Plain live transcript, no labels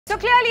So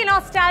clearly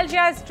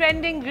nostalgia is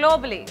trending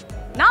globally.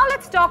 Now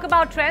let's talk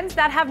about trends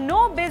that have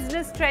no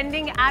business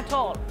trending at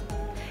all.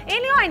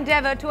 In your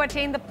endeavor to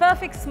attain the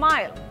perfect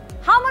smile,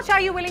 how much are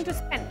you willing to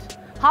spend?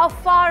 How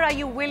far are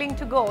you willing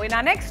to go? In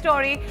our next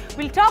story,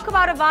 we'll talk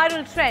about a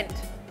viral trend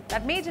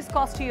that may just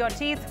cost you your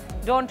teeth.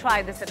 Don't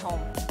try this at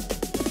home.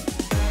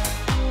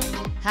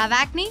 Have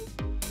acne?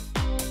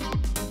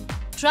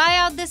 Try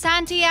out this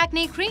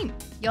anti-acne cream.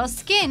 Your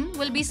skin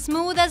will be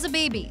smooth as a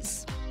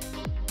baby's.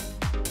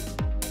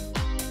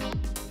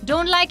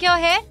 Don't like your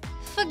hair?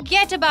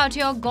 Forget about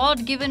your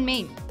God-given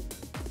mane.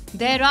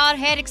 There are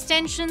hair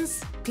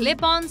extensions,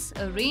 clip-ons,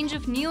 a range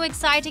of new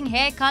exciting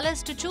hair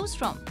colors to choose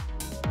from.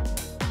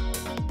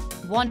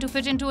 Want to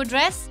fit into a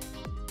dress?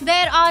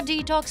 There are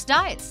detox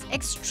diets,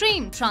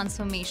 extreme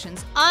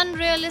transformations,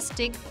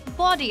 unrealistic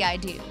body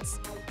ideals,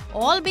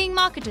 all being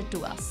marketed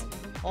to us.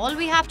 All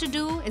we have to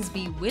do is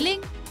be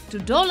willing to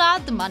dole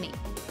out the money.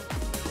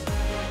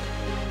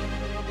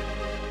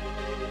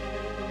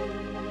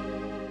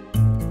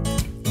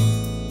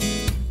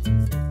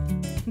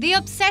 The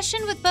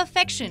obsession with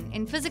perfection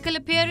in physical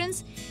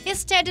appearance is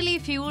steadily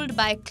fueled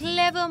by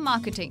clever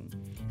marketing,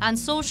 and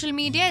social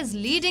media is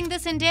leading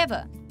this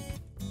endeavor.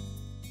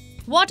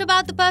 What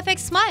about the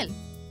perfect smile?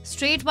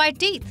 Straight white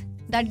teeth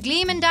that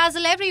gleam and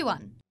dazzle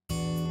everyone.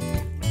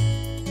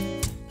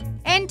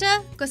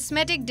 Enter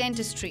cosmetic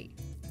dentistry,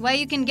 where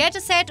you can get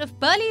a set of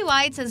pearly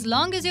whites as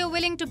long as you're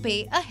willing to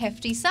pay a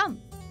hefty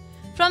sum.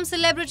 From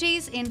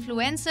celebrities,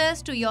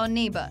 influencers to your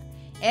neighbor,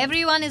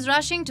 everyone is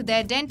rushing to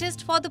their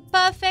dentist for the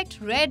perfect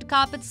red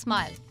carpet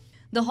smile.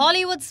 The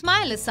Hollywood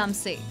smile, as some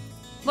say.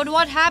 But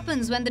what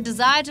happens when the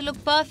desire to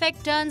look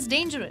perfect turns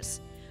dangerous?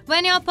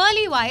 When your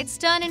pearly whites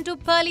turn into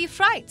pearly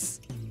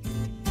frights?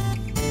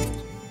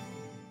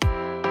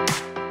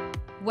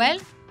 Well,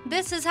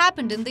 this has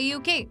happened in the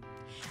UK.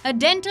 A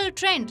dental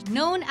trend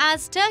known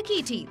as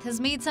turkey teeth has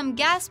made some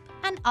gasp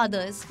and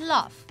others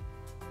laugh.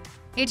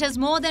 It has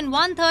more than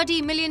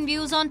 130 million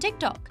views on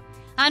TikTok.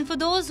 And for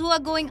those who are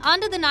going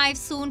under the knife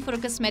soon for a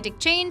cosmetic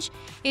change,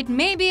 it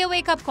may be a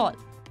wake-up call.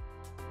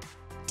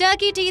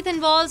 Turkey teeth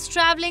involves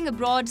traveling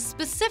abroad,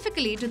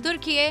 specifically to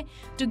Turkey,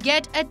 to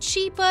get a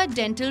cheaper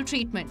dental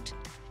treatment.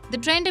 The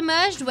trend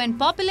emerged when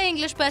popular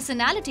English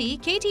personality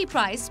Katie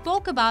Price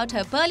spoke about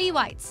her pearly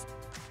whites.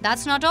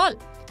 That's not all.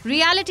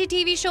 Reality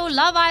TV show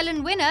Love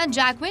Island winner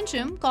Jack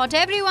Wincham caught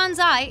everyone's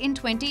eye in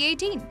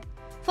 2018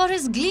 for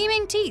his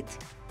gleaming teeth.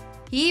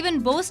 He even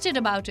boasted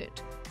about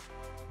it.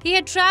 He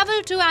had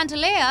travelled to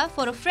Antalya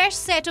for a fresh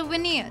set of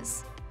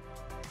veneers.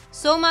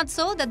 So much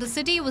so that the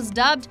city was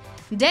dubbed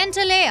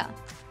Dentalaya,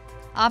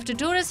 after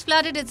tourists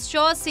flooded its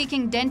shores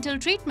seeking dental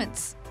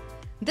treatments.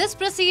 This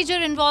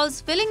procedure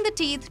involves filling the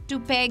teeth to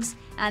pegs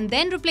and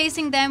then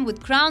replacing them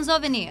with crowns or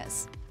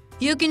veneers.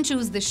 You can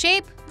choose the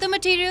shape, the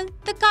material,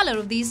 the color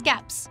of these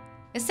caps.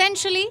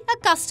 Essentially, a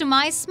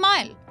customized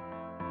smile.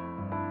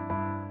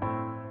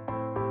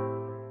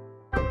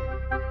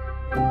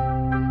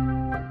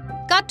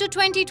 Cut to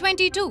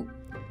 2022.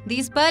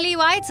 These pearly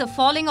whites are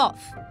falling off.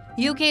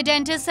 UK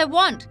dentists have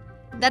warned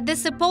that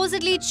this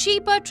supposedly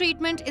cheaper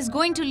treatment is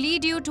going to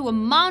lead you to a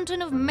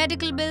mountain of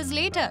medical bills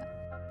later,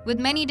 with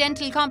many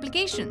dental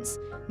complications.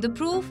 The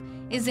proof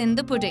is in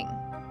the pudding.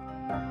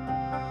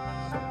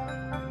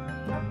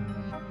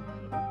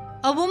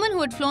 A woman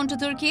who had flown to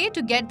Turkey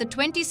to get the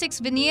 26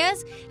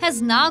 veneers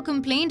has now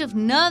complained of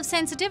nerve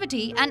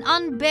sensitivity and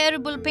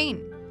unbearable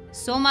pain.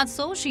 So much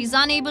so, she's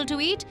unable to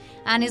eat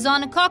and is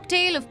on a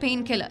cocktail of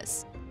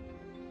painkillers.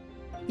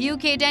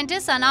 UK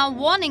dentists are now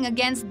warning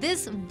against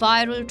this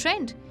viral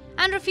trend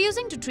and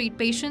refusing to treat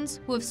patients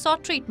who have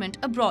sought treatment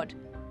abroad.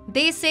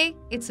 They say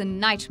it's a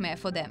nightmare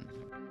for them.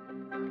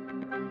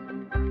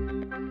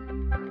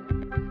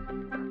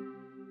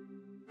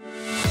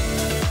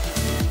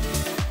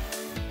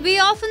 We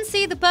often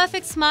see the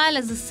perfect smile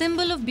as a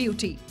symbol of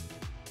beauty.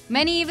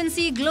 Many even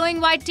see glowing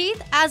white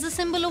teeth as a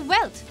symbol of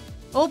wealth.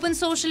 Open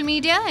social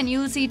media and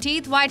you'll see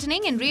teeth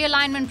whitening and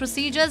realignment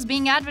procedures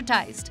being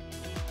advertised.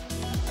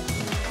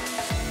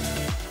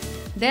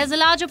 There's a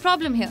larger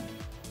problem here.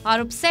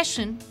 Our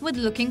obsession with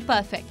looking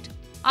perfect.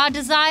 Our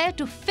desire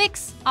to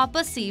fix our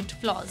perceived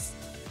flaws.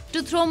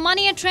 To throw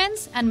money at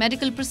trends and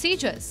medical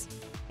procedures.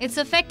 It's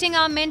affecting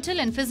our mental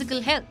and physical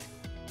health.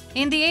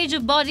 In the age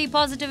of body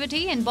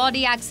positivity and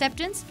body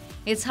acceptance,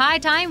 it's high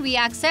time we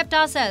accept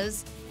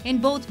ourselves in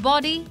both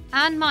body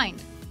and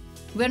mind.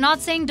 We're not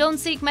saying don't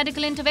seek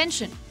medical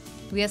intervention.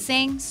 We are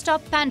saying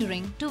stop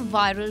pandering to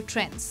viral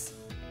trends.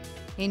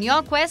 In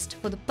your quest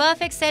for the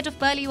perfect set of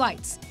pearly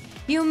whites,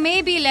 you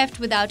may be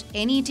left without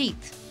any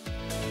teeth.